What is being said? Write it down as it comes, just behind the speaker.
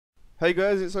Hey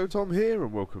guys, it's ItZoTom here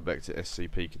and welcome back to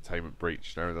SCP Containment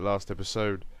Breach. Now in the last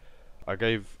episode I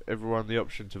gave everyone the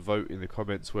option to vote in the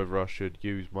comments whether I should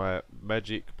use my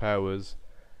magic powers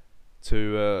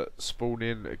to spawn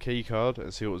in a keycard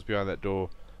and see what was behind that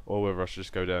door, or whether I should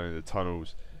just go down in the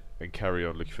tunnels and carry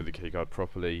on looking for the keycard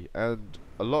properly. And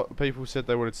a lot of people said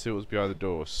they wanted to see what was behind the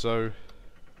door, so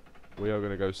we are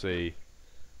going to go see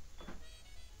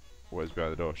what is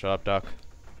behind the door. Shut up, duck.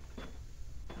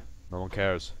 No one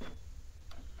cares.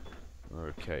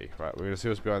 Okay, right, we're going to see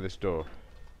what's behind this door.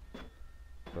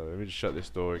 So let me just shut this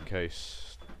door in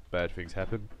case bad things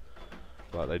happen,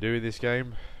 like they do in this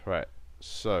game. Right,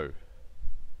 so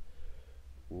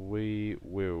we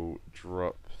will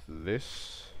drop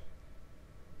this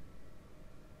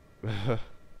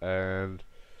and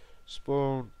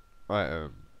spawn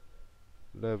item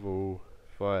level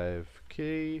 5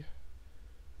 key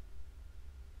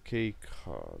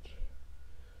card.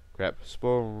 Crap,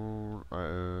 spawn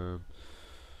item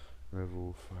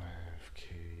level 5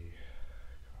 key.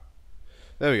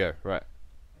 There we go, right.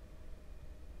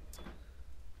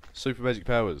 Super magic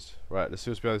powers. Right, let's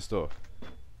see what's behind this door.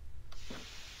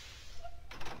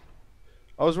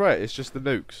 I was right, it's just the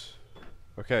nukes.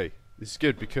 Okay, this is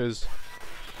good because...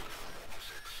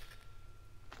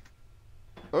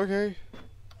 Okay,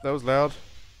 that was loud.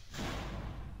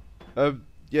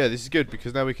 Yeah, this is good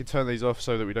because now we can turn these off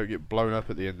so that we don't get blown up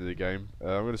at the end of the game.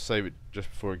 I'm going to save it just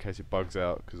before in case it bugs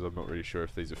out, because I'm not really sure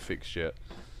if these are fixed yet.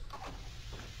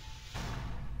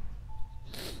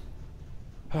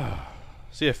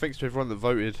 So yeah, thanks to everyone that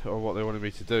voted on what they wanted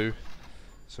me to do.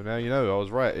 So now you know, I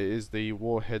was right, it is the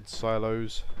warhead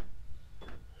silos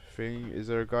thing. Is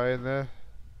there a guy in there?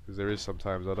 Because there is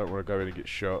sometimes. I don't want to go in and get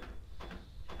shot.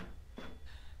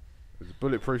 There's a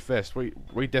bulletproof vest. We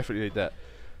definitely need that.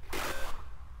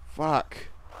 Fuck.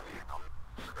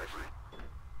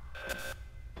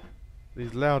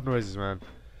 These loud noises, man.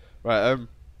 Right,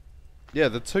 yeah,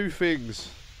 the two things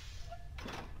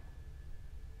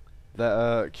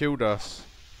that killed us.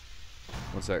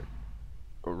 One sec.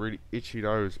 Got a really itchy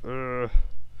nose.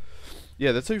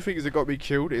 Yeah, the two things that got me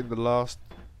killed in the last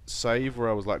save, where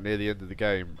I was like near the end of the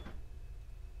game,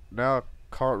 now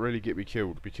can't really get me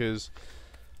killed because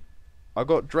I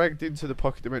got dragged into the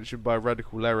pocket dimension by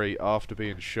Radical Larry after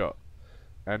being shot,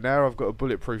 and now I've got a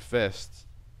bulletproof vest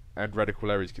and Radical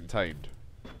Larry's contained.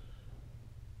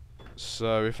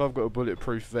 So if I've got a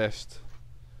bulletproof vest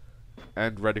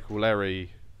and Radical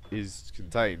Larry is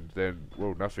contained, then,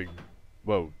 well, nothing,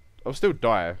 well, I'll still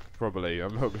die, probably,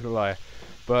 I'm not gonna lie,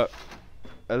 but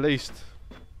at least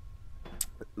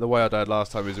the way I died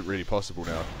last time isn't really possible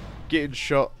now. Getting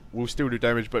shot will still do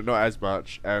damage, but not as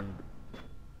much, and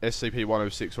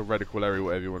SCP-106 or Radical Larry,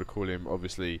 whatever you want to call him,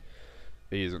 obviously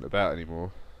he isn't about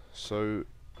anymore, so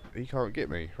he can't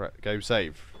get me. Right, game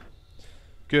saved.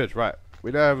 Good, right. We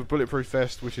now have a bulletproof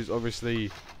vest, which is obviously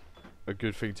a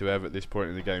good thing to have at this point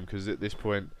in the game, because at this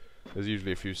point there's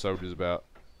usually a few soldiers about.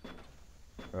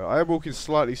 I am walking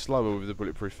slightly slower with the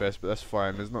bulletproof vest, but that's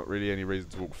fine. There's not really any reason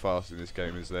to walk fast in this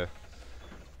game, is there?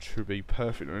 To be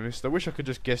perfectly honest. I wish I could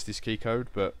just guess this key code,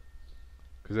 but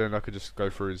because then I could just go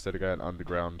through instead of going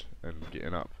underground and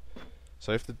getting up.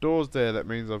 So if the door's there, that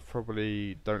means I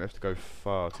probably don't have to go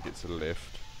far to get to the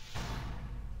lift.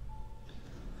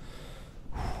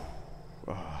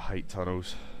 Oh, I hate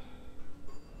tunnels.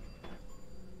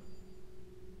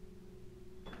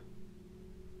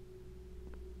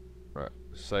 Right,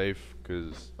 safe,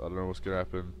 because I don't know what's going to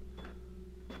happen.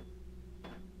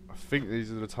 I think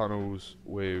these are the tunnels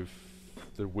with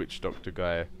the witch doctor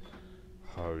guy.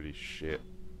 Holy shit.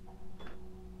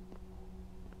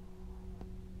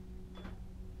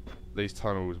 These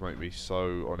tunnels make me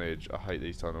so on edge. I hate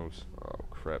these tunnels. Oh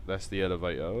crap, that's the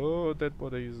elevator. Oh, dead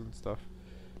bodies and stuff.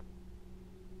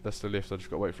 That's the lift, I just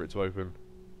gotta wait for it to open.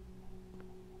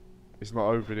 It's not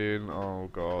opening, oh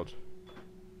god.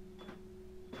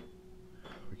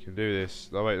 We can do this.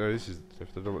 No wait, no, this is the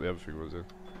lift. I don't know what the other thing was in.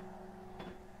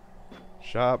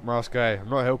 Shut up, mask guy. I'm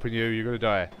not helping you, you're gonna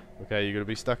die. Okay, you're gonna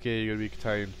be stuck here, you're gonna be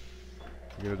contained.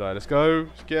 You're gonna die. Let's go,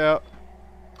 let's get out.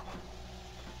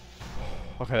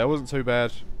 Okay, that wasn't too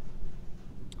bad.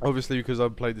 Obviously, because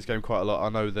I've played this game quite a lot, I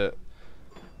know that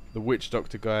the witch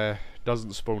doctor guy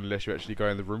doesn't spawn unless you actually go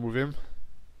in the room with him.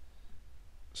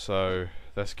 So,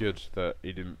 that's good that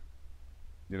he didn't,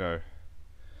 you know,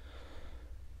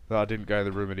 that I didn't go in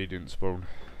the room and he didn't spawn.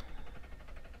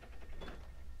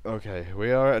 Okay,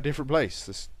 we are at a different place.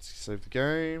 Let's save the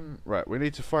game. Right, we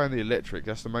need to find the electric.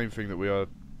 That's the main thing that we are,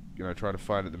 you know, trying to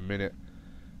find at the minute.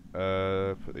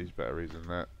 Put these batteries in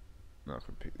that. No, I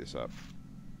can pick this up.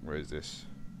 Where is this?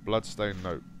 Bloodstained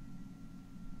note.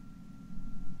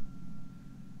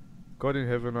 God in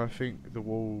heaven, I think the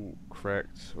wall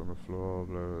cracked on the floor.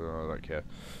 Blah, blah, blah, I don't care.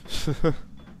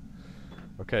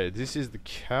 Okay, this is the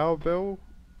cowbell,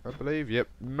 I believe. Yep,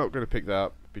 not going to pick that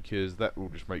up because that will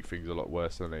just make things a lot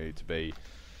worse than they need to be.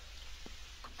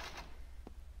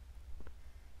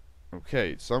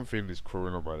 Okay, something is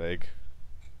crawling on my leg.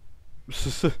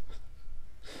 Close the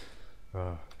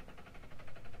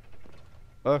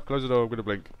door, I'm going to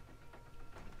blink.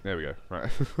 There we go, right.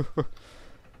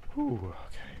 Whew,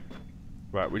 okay.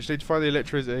 Right, we just need to find the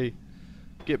electricity,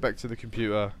 get back to the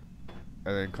computer,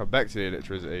 and then come back to the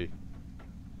electricity.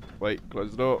 Wait,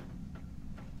 close the door.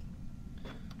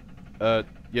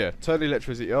 Yeah, turn the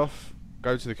electricity off,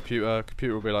 go to the computer,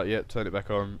 computer will be like, yep, turn it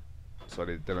back on. So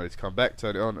then I need to come back,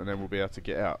 turn it on, and then we'll be able to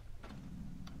get out.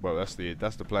 Well, that's the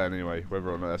plan anyway. Whether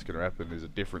or not that's going to happen is a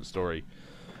different story.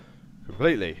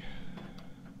 Completely.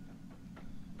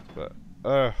 But,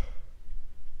 oh,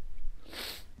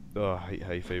 I hate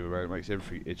hay fever, man. It makes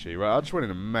everything itchy. Right, I just went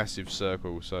in a massive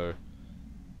circle, so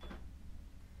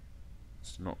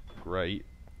it's not great.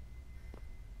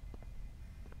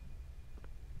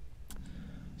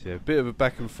 So yeah, a bit of a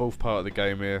back and forth part of the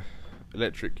game here.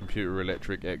 Electric computer,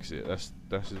 electric exit. That's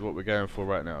what we're going for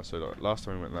right now. So like, last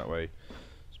time we went that way.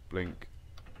 Just blink,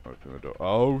 open the door.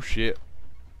 Oh shit!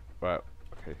 Right,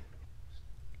 okay.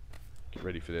 Get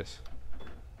ready for this.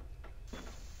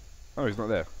 Oh, he's not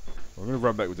there. I'm gonna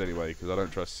run backwards anyway because I don't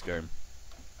trust this game.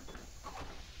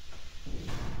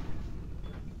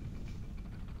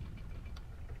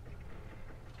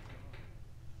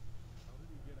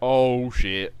 Oh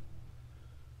shit!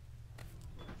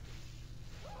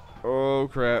 Oh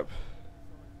crap.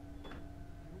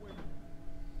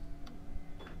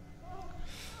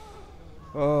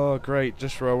 Oh great,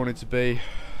 just where I wanted to be.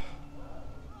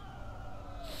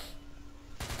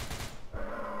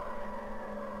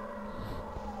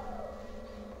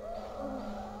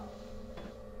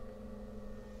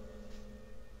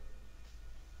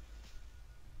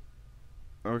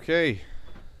 Okay.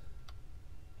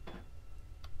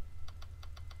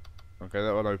 Okay,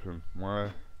 that one open. Why?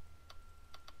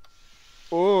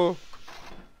 Oh!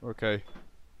 Okay.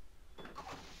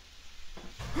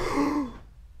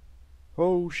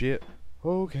 Oh shit.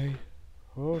 Okay.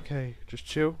 Okay. Just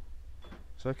chill.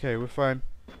 It's okay, we're fine.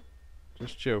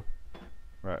 Just chill.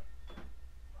 Right.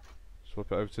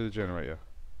 Swap it over to the generator.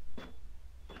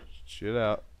 Just chill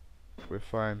out. We're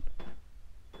fine.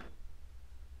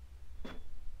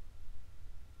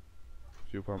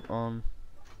 Fuel pump on.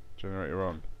 Generator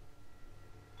on.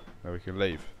 Now we can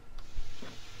leave.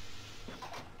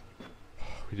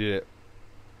 We did it.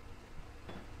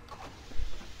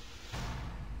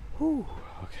 Whew,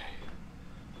 okay.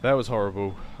 That was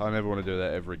horrible. I never want to do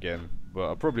that ever again.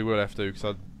 But I probably will have to because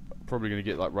I'm probably going to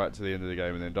get like right to the end of the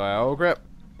game and then die. Oh crap!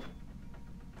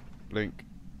 Blink.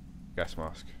 Gas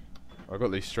mask. I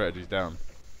got these strategies down.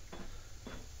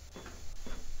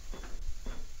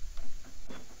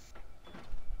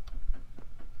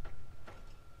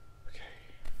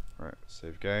 Right,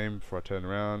 save game before I turn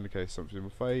around in case something's in my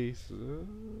face.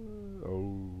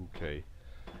 Okay.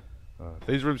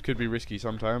 These rooms could be risky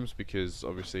sometimes because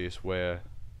obviously it's where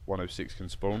 106 can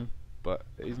spawn, but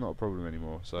he's not a problem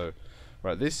anymore. So,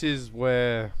 right, this is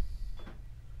where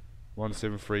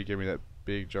 173 gave me that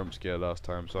big jump scare last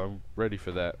time, so I'm ready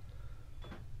for that.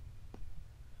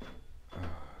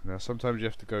 Now, sometimes you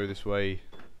have to go this way,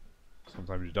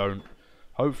 sometimes you don't.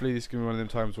 Hopefully, this is going to be one of them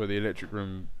times where the electric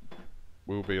room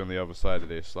will be on the other side of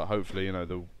this. Like, hopefully, you know,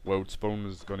 the world spawn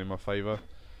has gone in my favour.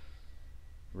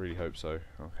 Really hope so.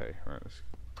 Okay, right, let's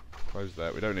close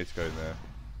that. We don't need to go in there.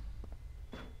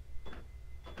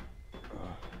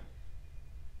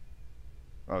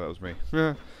 Oh, that was me.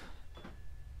 Oh,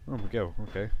 Miguel,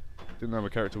 okay. Didn't know my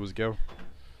character was a girl.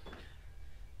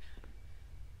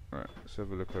 Right, let's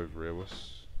have a look over here.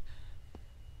 What's...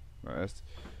 Right, that's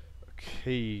a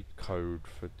key code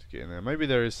for to get in there. Maybe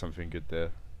there is something good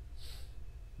there.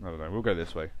 I don't know, we'll go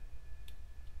this way.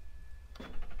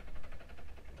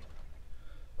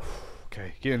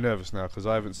 Okay, getting nervous now because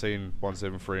I haven't seen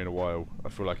 173 in a while. I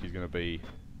feel like he's going to be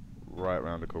right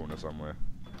around the corner somewhere.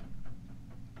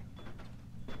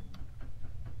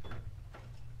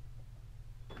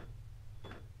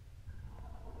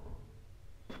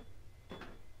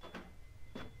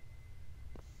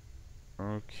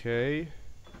 Okay.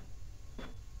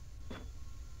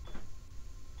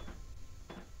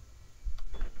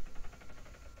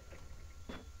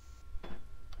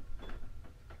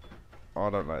 I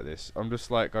don't like this. I'm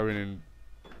just like going in.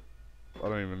 I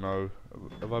don't even know.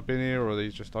 Have I been here or are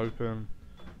these just open?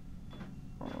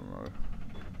 I don't know.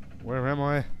 Where am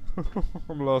I?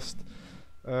 I'm lost.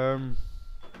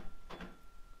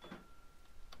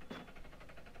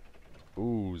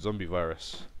 Ooh, zombie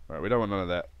virus. Alright, we don't want none of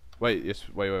that. Wait, yes,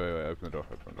 wait, open the door,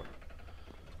 open the door.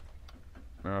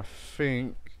 Now I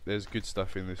think there's good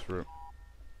stuff in this room.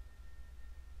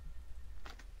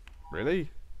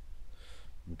 Really?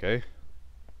 Okay.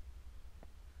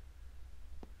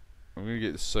 I'm gonna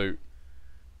get the suit,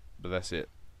 but that's it.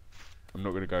 I'm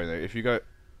not gonna go in there. If you go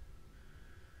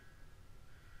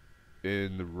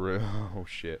in the room, oh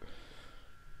shit.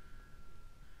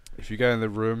 If you go in the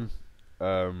room,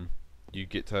 you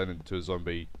get turned into a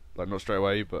zombie. Like, not straight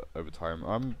away, but over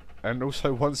time. And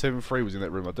also 173 was in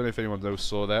that room. I don't know if anyone else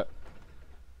saw that.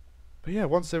 But yeah,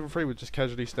 173 was just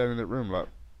casually standing in that room, like,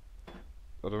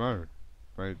 I don't know.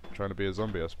 Maybe trying to be a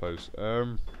zombie, I suppose.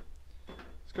 Let's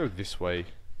go this way.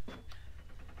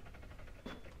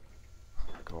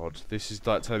 Oh God, this is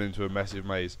like turning into a massive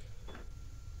maze.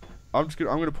 I'm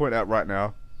gonna point out right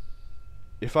now.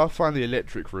 If I find the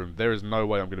electric room, there is no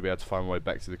way I'm gonna be able to find my way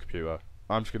back to the computer.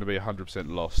 I'm just gonna be 100%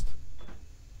 lost.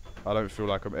 I don't feel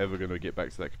like I'm ever gonna get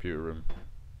back to that computer room.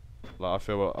 Like,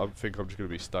 I think I'm just gonna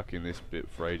be stuck in this bit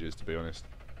for ages, to be honest.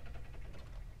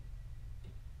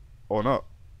 Or not.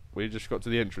 We just got to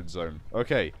the entrance zone.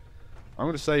 Okay, I'm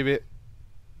gonna save it.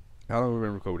 How long have we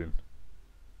been recording?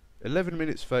 11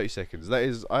 minutes 30 seconds. That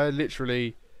is, I've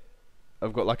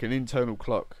got like an internal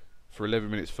clock for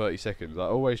 11 minutes 30 seconds. I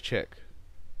always check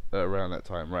around that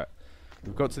time. Right,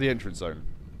 we've got to the entrance zone.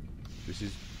 This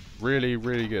is really,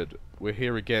 really good. We're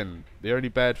here again. The only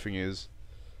bad thing is,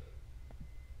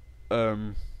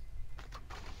 once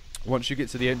you get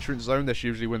to the entrance zone, that's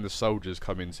usually when the soldiers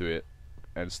come into it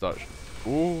and start.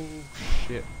 Oh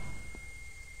shit!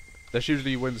 That's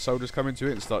usually when the soldiers come into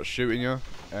it and start shooting you,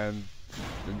 and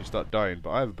then you start dying. But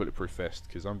I have a bulletproof vest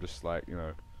because I'm just like, you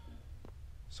know,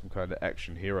 some kind of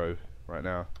action hero right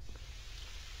now.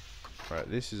 Right,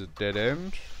 this is a dead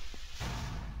end.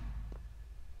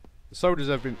 The soldiers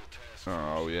have been.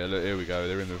 Oh yeah, look, here we go.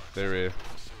 They're here.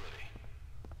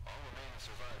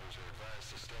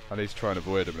 I need to try and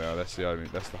avoid them now. That's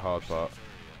the hard part.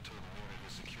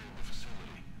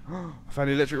 I found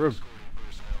the electric room.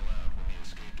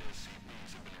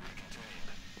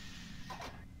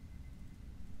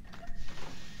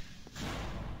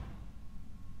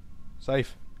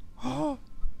 Safe.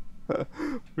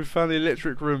 We found the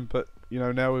electric room, but you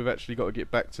know, now we've actually got to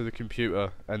get back to the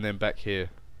computer and then back here,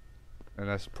 and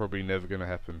that's probably never going to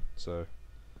happen. So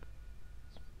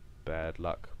bad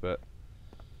luck, but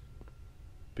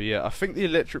yeah, I think the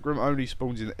electric room only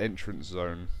spawns in the entrance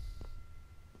zone.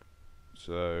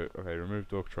 So okay, remove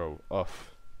door control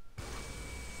off.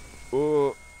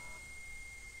 Oh.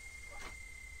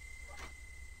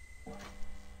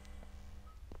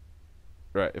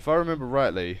 Right, if I remember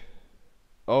rightly.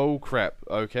 Oh crap,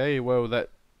 okay, well that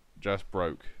just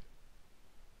broke.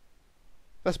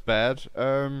 That's bad.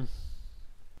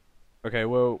 Okay,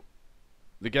 well,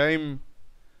 the game,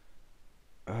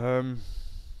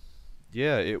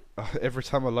 yeah, every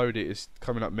time I load it, it's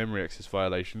coming up memory access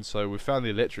violation, so we found the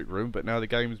electric room, but now the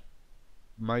game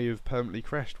may have permanently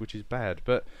crashed, which is bad,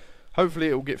 but hopefully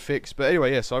it will get fixed. But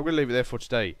anyway, yeah, so I'm going to leave it there for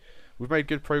today. We've made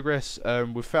good progress.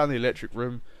 We've found the electric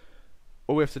room.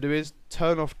 All we have to do is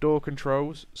turn off door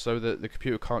controls so that the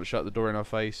computer can't shut the door in our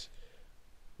face.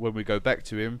 When we go back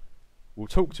to him, we'll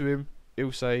talk to him,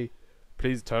 he'll say,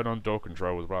 please turn on door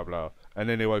controls, blah blah, and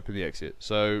then he'll open the exit.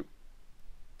 So,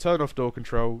 turn off door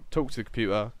control, talk to the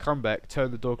computer, come back,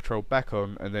 turn the door control back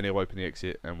on, and then he'll open the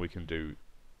exit, and we can do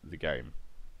the game.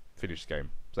 Finish the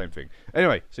game. Same thing.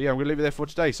 Anyway, so yeah, I'm going to leave it there for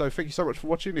today. So thank you so much for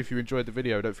watching. If you enjoyed the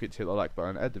video, don't forget to hit the like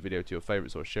button, add the video to your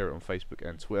favourites, or share it on Facebook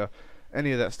and Twitter.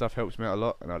 Any of that stuff helps me out a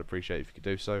lot, and I'd appreciate it if you could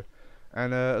do so.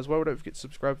 And as well, don't forget to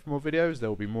subscribe for more videos. There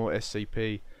will be more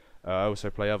SCP. I also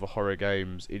play other horror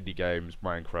games, indie games,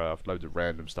 Minecraft, loads of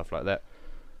random stuff like that.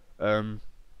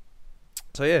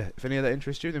 So yeah, if any of that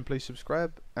interests you, then please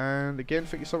subscribe. And again,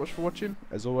 thank you so much for watching.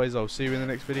 As always, I'll see you in the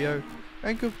next video,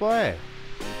 and goodbye.